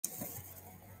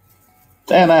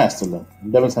ጤና ያስጥልን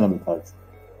እንደምን ሰነበታችሁ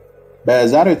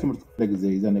በዛሬው ትምህርት ክፍለ ጊዜ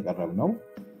ይዘን የቀረብነው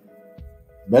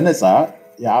በነፃ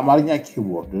የአማርኛ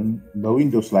ኪቦርድን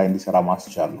በዊንዶውስ ላይ እንዲሰራ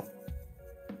ማስቻል ነው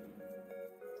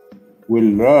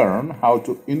We'll learn how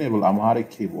to enable Amharic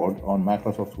Keyboard on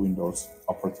Microsoft Windows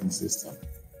operating system.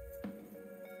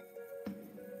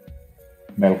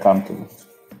 Welcome to it.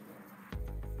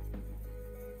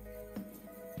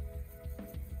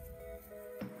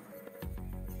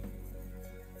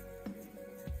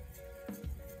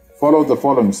 Follow the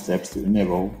following steps to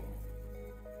enable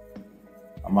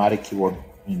Amharic Keyboard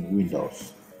in Windows.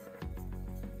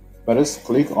 First,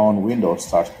 click on Windows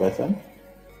Start button.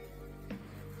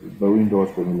 The Windows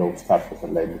below Start button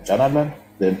ላይ እንጫናለን.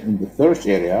 Then in the search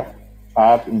area,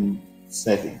 type in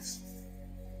Settings.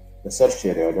 The search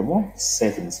area ደግሞ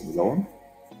Settings የሚለውን.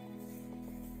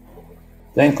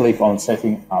 Then click on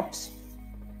Setting Apps.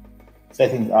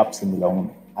 Setting Apps የሚለውን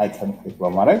icon click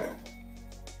በማድረግ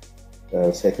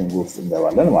setting ውስጥ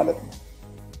እንገባለን ማለት ነው.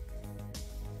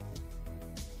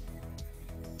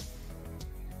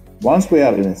 Once we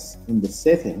are in the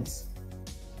settings,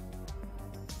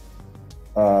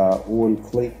 we'll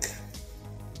click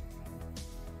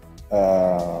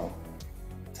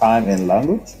time and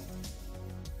language,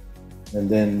 and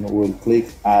then we'll click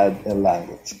add a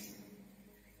language.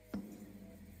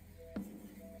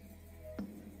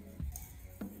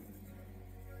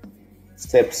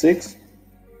 Step 6,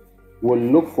 we'll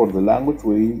look for the language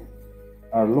we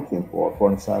are looking for. For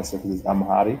instance, if it is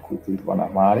Amharic, we click on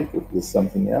Amharic. If it is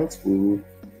something else, we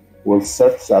will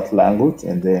search that language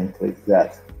and then click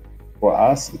that. For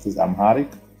us, it is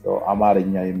Amharic, so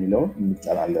አማርኛ የሚለውን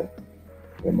እንጫናለን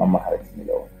ወይም Amharic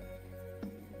የሚለውን.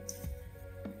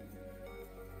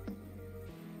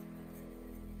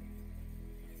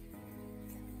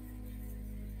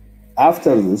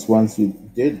 After this, once you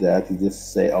did that, you just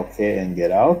say okay and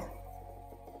get out.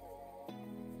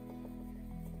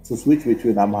 To switch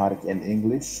between Amharic and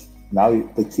English, now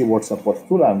the keyboard supports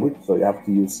two languages, so you have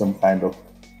to use some kind of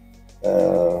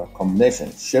combination.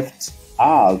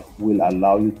 Shift-Alt will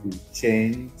allow you to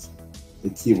change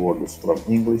the keyboards from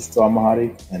English to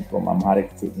Amharic and from Amharic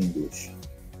to English,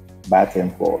 back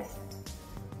and forth.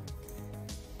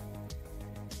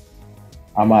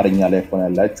 አማርኛ ላይ ሆነ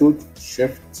ያላችሁት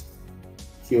Shift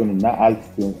ኪውን እና Alt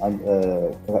ኪውን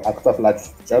አክታፍላችሁ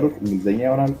ስትጨርሱ እንግሊዘኛ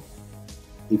ይሆናል.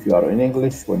 If you are in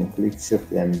English, when you click Shift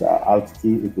and Alt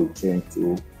key, it will change to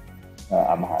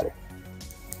Amharic.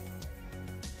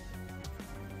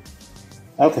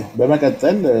 Okay,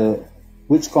 በመቀጠል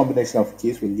which combination of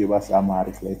keys will give us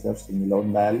Amharic letters የሚለውን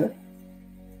እናያለን.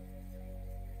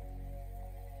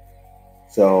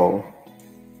 So,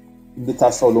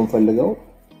 እንድታስተውሉ እንፈልገው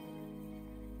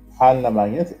ሀን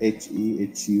ለማግኘት H E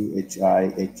H U H I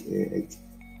H A H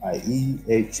I E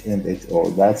H and H O.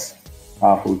 That's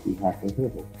how we have to do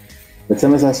it.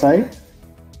 በተመሳሳይ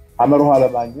ሐመር ውሃ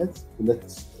ለማግኘት ሁለት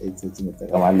ኤጆችን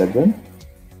መጠቀም አለብን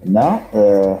እና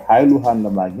ኃይል ውሃን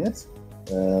ለማግኘት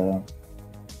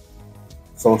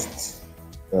ሶስት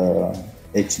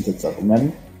ኤችን ተጠቅመን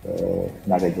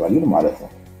እናገኘዋለን ማለት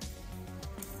ነው።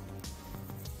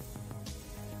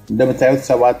 እንደምታዩት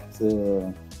ሰባት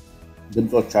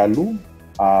ድምጾች አሉ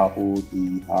አሁ ዲ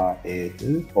አ ኤ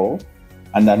ኦ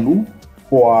አንዳንዱ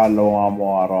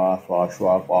ኳላማራ ሷሻ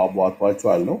ቋቋቋቸው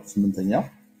አለው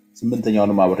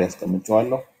ስምንተኛውን ማብሬ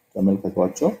ያስቀምጫለሁ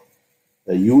ተመልከቷቸው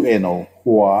ዩኤ ነው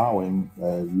ኳ ወይም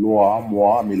ሎዋ ሟ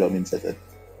ሚለውን እንሰጠን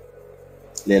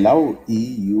ሌላው ኢ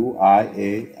ዩ አይ ኤ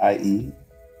አይ ኢ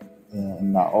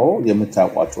እና ኦ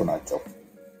የምታውቋቸው ናቸው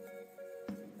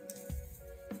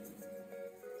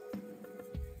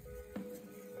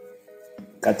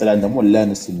ቀጥለን ደግሞ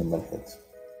ለንስ እንመልከት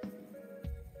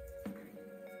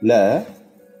ለ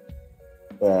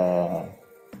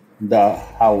da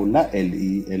haula le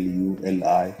lu li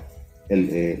la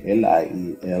lie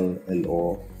llo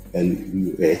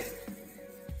lua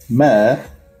ma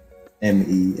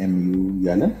me mu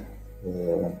ያለን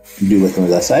እንዲሁ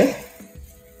በተመሳሳይ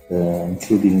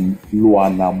including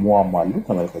luana ሙአም አሉ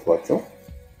ተመልከቷቸው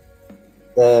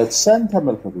ሰን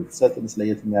ተመልከቱት ሰጥንስ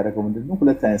ለየት የሚያደርገው ምንድነው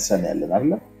ሁለት አይነት ሰን ያለን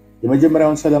አይደል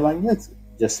የመጀመሪያውን ሰን ለማግኘት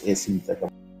just s እንጠቀም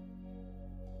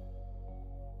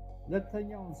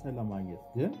ሁለተኛውን ሰን ለማግኘት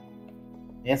ግን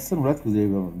ኤስን ሁለት ጊዜ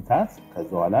በመምታት ከዛ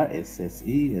በኋላ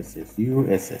SSE SSU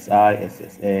SSI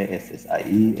SSA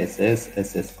SSIE SS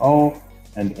SSO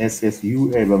and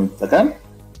SSUA በመጠቀም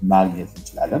ማግኘት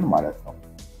እንችላለን ማለት ነው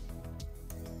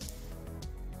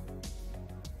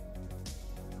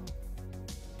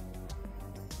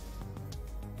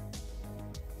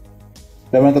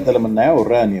በመቀጠል የምናየው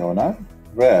ረን ይሆናል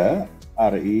ረ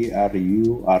RE RU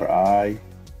RI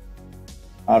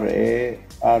RA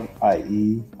RIE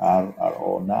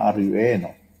RRO እና RUA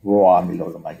ነው ሮዋ የሚለው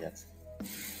ለማግኘት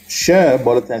ሸ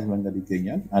በሁለት አይነት መንገድ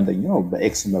ይገኛል አንደኛው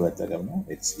በኤክስ በመጠቀም ነው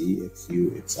XE XU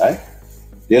XI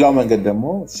ሌላው መንገድ ደግሞ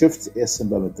shift S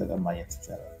በመጠቀም ማግኘት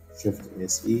ይቻላል shift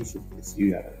SE shift SU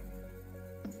ያደርጋል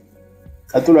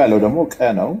ቀጥሎ ያለው ደግሞ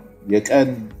ቀ ነው የቀን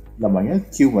ለማግኘት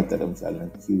q መጠቀም ይቻላል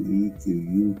QE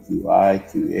QU QI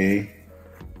QA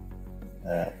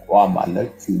ቋም አለ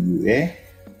QUA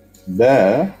በ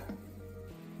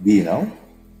B ነው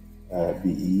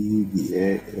BE BA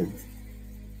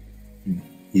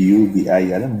BU BI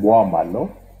ያለን ቧም አለው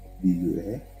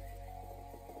BUA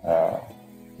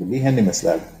እንግዲህ ይሄን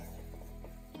ይመስላል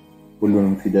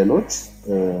ሁሉንም ፊደሎች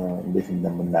እንዴት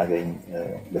እንደምናገኝ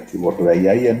በኪቦርድ ላይ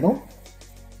ያያየን ነው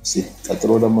እሺ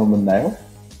ቀጥሎ ደግሞ የምናየው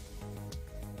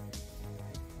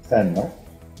ተን ነው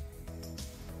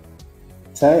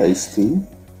ተ is T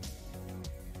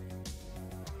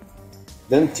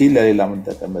then T ለሌላ ምን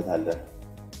ተቀመጣለን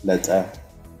ለጠ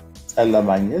ጠ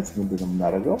ለማግኘት ምንድነው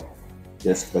የምናደርገው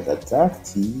just በቀጥታ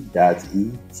T.E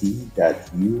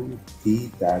T.U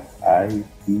T.I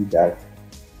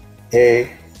T.A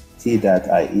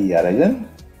T.IE ያደረግን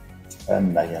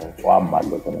እናኛው ጧም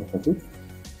አለው ተመልከቱት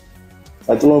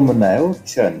ቀጥሎ የምናየው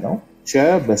ቸ ነው ቸ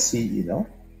በCE ነው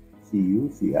CU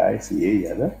CI CA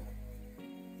ያለ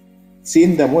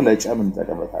ሲን ደግሞ ለጨ ምን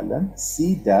ተቀመጣለን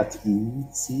C.E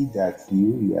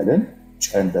C.U ያለን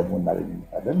ጨን ደግሞ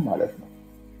እናገኝታለን ማለት ነው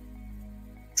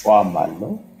ጧም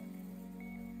አለው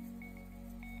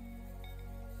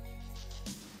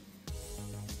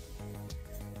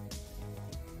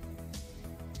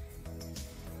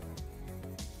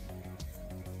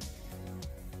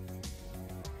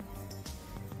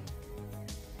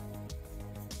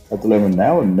ቀጥሎ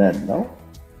የምናየው ነን ነው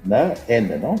ነ ኤን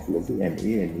ነው ስለዚህ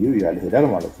NE NU ያለ ሄዳል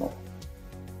ማለት ነው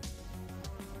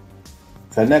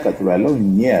ከነ ቀጥሎ ያለው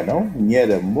ኘ ነው ኘ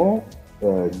ደግሞ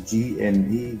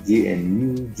GNE GNU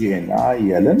GNI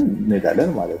ያለን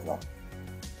እንሄዳለን ማለት ነው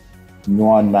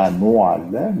ኖና ኖ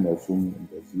አለ እነሱም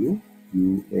እንደዚሁ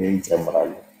UA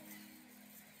ይጨምራሉ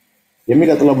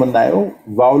የሚቀጥለው የምናየው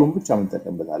ቫውሉን ብቻ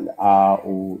እንጠቀምበታለን A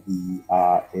O E A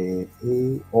E E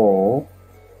O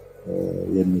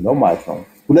የሚለው ማለት ነው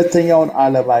ሁለተኛውን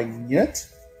አለማግኘት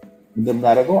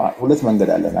እንደምናደርገው ሁለት መንገድ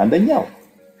አለን አንደኛው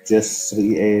just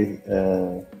 3A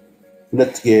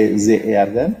ሁለት ዜ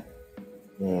አድርገን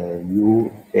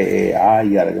UAA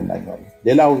ያደርገን እናገኛለን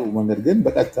ሌላው መንገድ ግን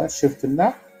በቀጥታ shift እና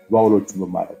ቫውሎችን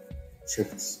በማድረግ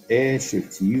shift A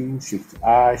shift U shift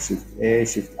I shift A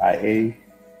shift IA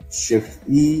shift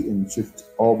E and shift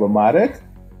O በማድረግ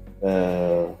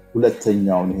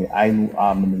ሁለተኛውን ይሄ አይኑ አ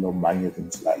ምንለው ማግኘት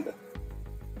እንችላለን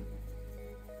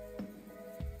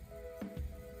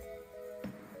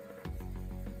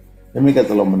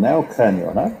የሚቀጥለው የምናየው ከን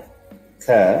ይሆናል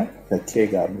ከኬ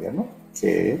ጋር ነው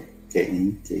KE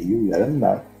KU ያለና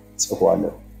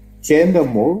ጽፏለን ኬን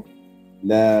ደግሞ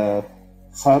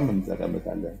ለኸም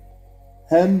እንጠቀምበታለን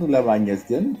ኸን ለማግኘት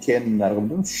ግን ኬን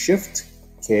እናደርግም shift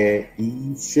KE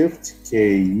shift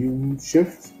KU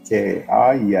shift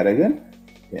KI ያደረገን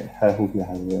ሀሁ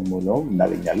ያዘሙለው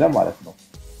እናገኛለን ማለት ነው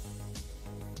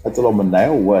ቀጥሎ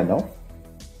የምናየው ወ ነው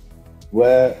ወ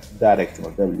ዳይሬክት ነው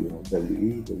W ነው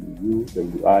WE WU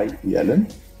WI ያለን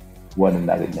ወን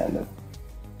እናገኛለን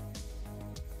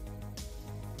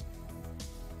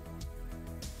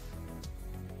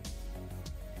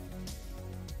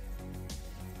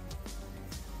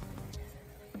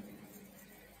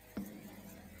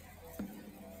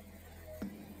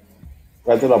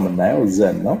ቀጥሎ የምናየው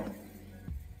ዘን ነው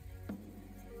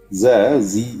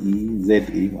ZE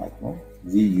ZE ማለት ነው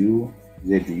ZU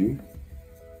ZU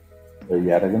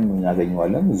ያደረግን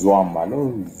እናገኘዋለን ዟም አለው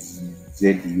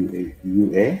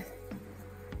ZUA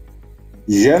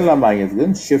ጀን ለማግኘት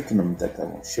ግን shift ነው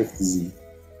የምንጠቀመው shift Z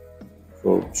so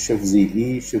shift ZE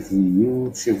shift ZU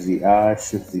shift ZI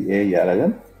shift ZA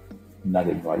ያደረግን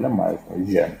እናገኘዋለን ማለት ነው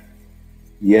ጀን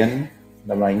የን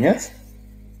ለማግኘት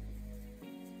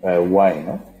Y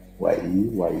ነው YE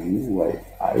YU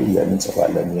YI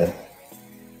ያንጽፋለን የን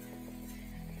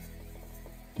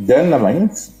ደን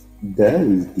ለማግኘት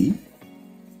D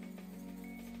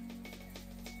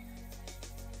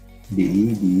DE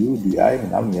DU DI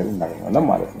ምናምን ያለው እናገኛለን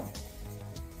ማለት ነው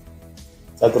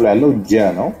ቀጥሎ ያለው ጀ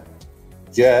ነው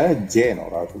ጄ ነው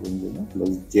ራሱ እንግዲህ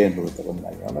ስለዚህ ጄ ነው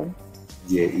ተቀምጣኛለን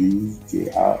JE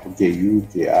JU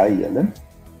JI ያለን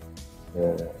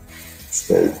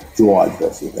ጁዋል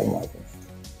ድረስ ይላል ማለት ነው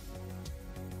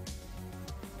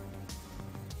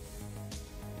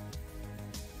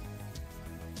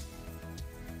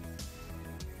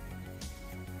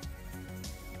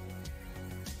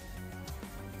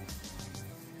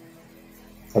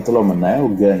ቀጥሎ የምናየው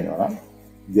ገን ይሆናል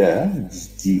G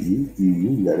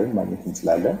ያለን ማግኘት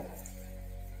እንችላለን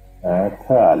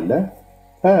ፐ አለ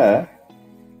ፐ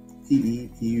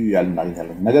ቲዩ ያለን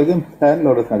እናገኛለን ነገር ግን ፐን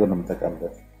ለሁለት ነገር ነው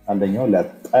የምንጠቀምበት አንደኛው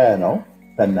ለጠ ነው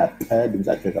ፐና ፐ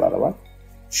ድምጻቸው ይቀራረባል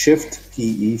shift pe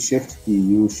shift pu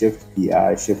shift pi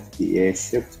shift pa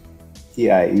shift pi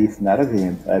ስናደርግ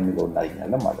ይሄን ጠ የሚለው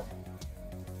እናገኛለን ማለት ነው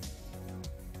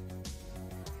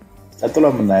ቀጥሎ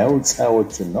የምናየው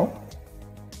ጸዎችን ነው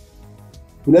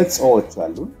ሁለት ጸዎች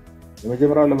አሉ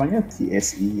የመጀመሪያው ለማግኘት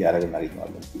tse ያደርግ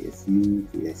እናገኛለን tsu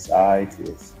tsi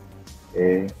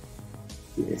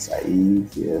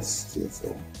tsie tso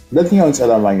ሁለተኛውን ጸ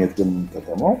ለማግኘት ግን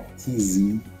የምንጠቀመው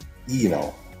tze ነው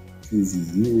tzu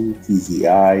tzi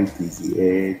tza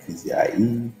tzie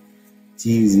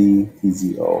tz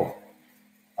tzo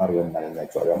አርገን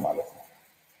እናገኛቸዋለን ማለት ነው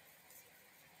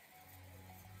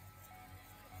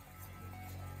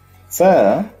ፈ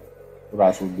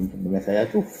ራሱ ድምጽ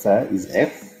እንደሚያሳያችሁ ፈ is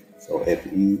f so fe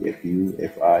fu fi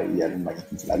ያለን ማግኘት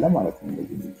እንችላለን ማለት ነው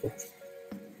እንደዚህ ድምጾች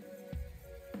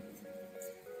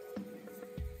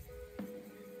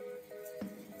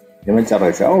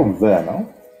የመጨረሻው ቨ ነው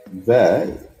ቨ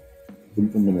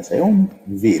ድምጽ እንደሚያሳየው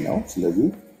v ነው ስለዚህ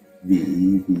v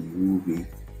vu v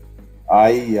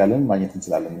i ያለን ማግኘት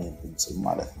እንችላለን ይሄን ድምጽ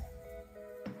ማለት ነው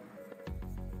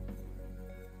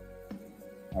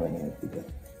አሁን ይሄ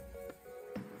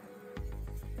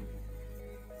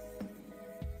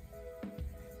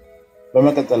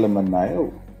በመቀጠል የምናየው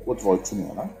ቁጥሮችን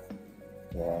ይሆናል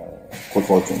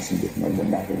ቁጥሮችን እንዴት ነው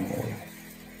የምናገኘው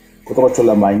ቁጥሮችን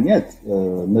ለማግኘት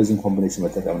እነዚህን ኮምቢኔሽን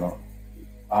መጠቀም ነው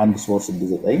 1 3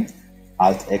 6 9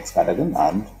 alt x ካደረግን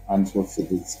 1 3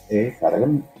 6 a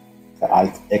ካደረግን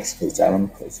alt x ከጫን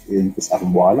ከጻፍን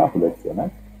በኋላ 2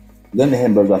 ይሆናል ግን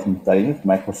ይሄን በብዛት የምታገኙት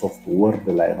ማይክሮሶፍት ወርድ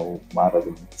ላይ ነው ማድረግ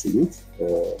የምትችሉት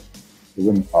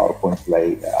ግን ፓወርፖይንት ላይ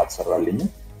አልሰራልኝም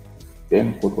ግን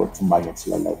ቁጥሮችን ማግኘት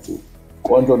ስላላችሁ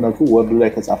ቆንጆነቱ ወርድ ላይ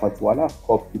ከጻፋችሁ በኋላ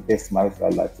ኮፒ ፔስት ማድረግ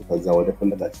ስላላችሁ ከዛ ወደ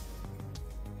ፈለጋችሁ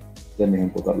ግን ይሄን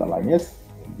ቁጥር ለማግኘት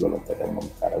ለመጠቀም ነው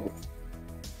የምታደርጉት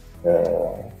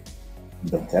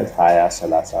እንደምታዩት 20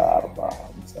 30 40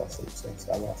 50 60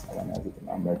 70 80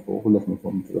 90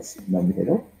 200 ድረስ ነው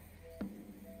የሚሄደው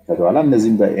ከዛ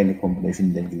እነዚህን በኤኒ ኮምቢኔሽን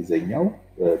እንደእንግሊዘኛው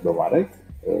በማድረግ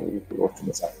ቁጥሮችን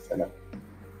መጻፍ ይችላል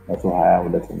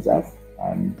 122 መጻፍ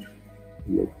 1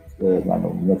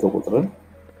 ማነው 100 ቁጥርን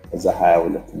ከዛ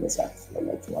 22 መጻፍ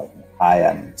ይችላልላችሁ ማለት ነው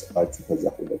 20 ጽፋችሁ ከዛ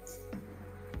 2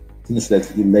 ትንሽ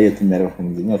ለየት የሚያደርገው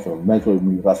እንግሊዘኛው 100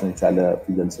 ራሱን የቻለ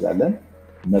ፊደል ስላለን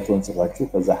 100ን ጽፋችሁ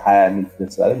ከዛ 20 ሚል ፊደል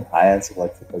ስላለን 20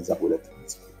 ጽፋችሁ ከዛ 2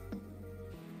 ጽፉ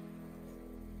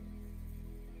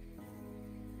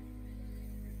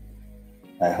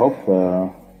I hope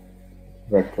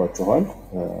ረድቷችኋል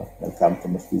መልካም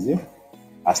ትምህርት ጊዜ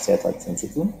አስተያየታችሁን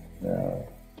ስጡን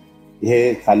ይሄ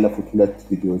ካለፉት ሁለት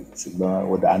ቪዲዮዎች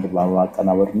ወደ አንድ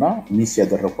በማቀናበርና ሚስ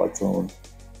ያደረኳቸውን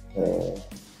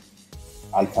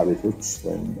አልፋቤቶች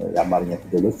ወይም የአማርኛ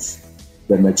ፊደሎች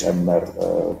በመጨመር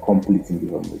ኮምፕሊት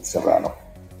እንዲሆኑ የተሰራ ነው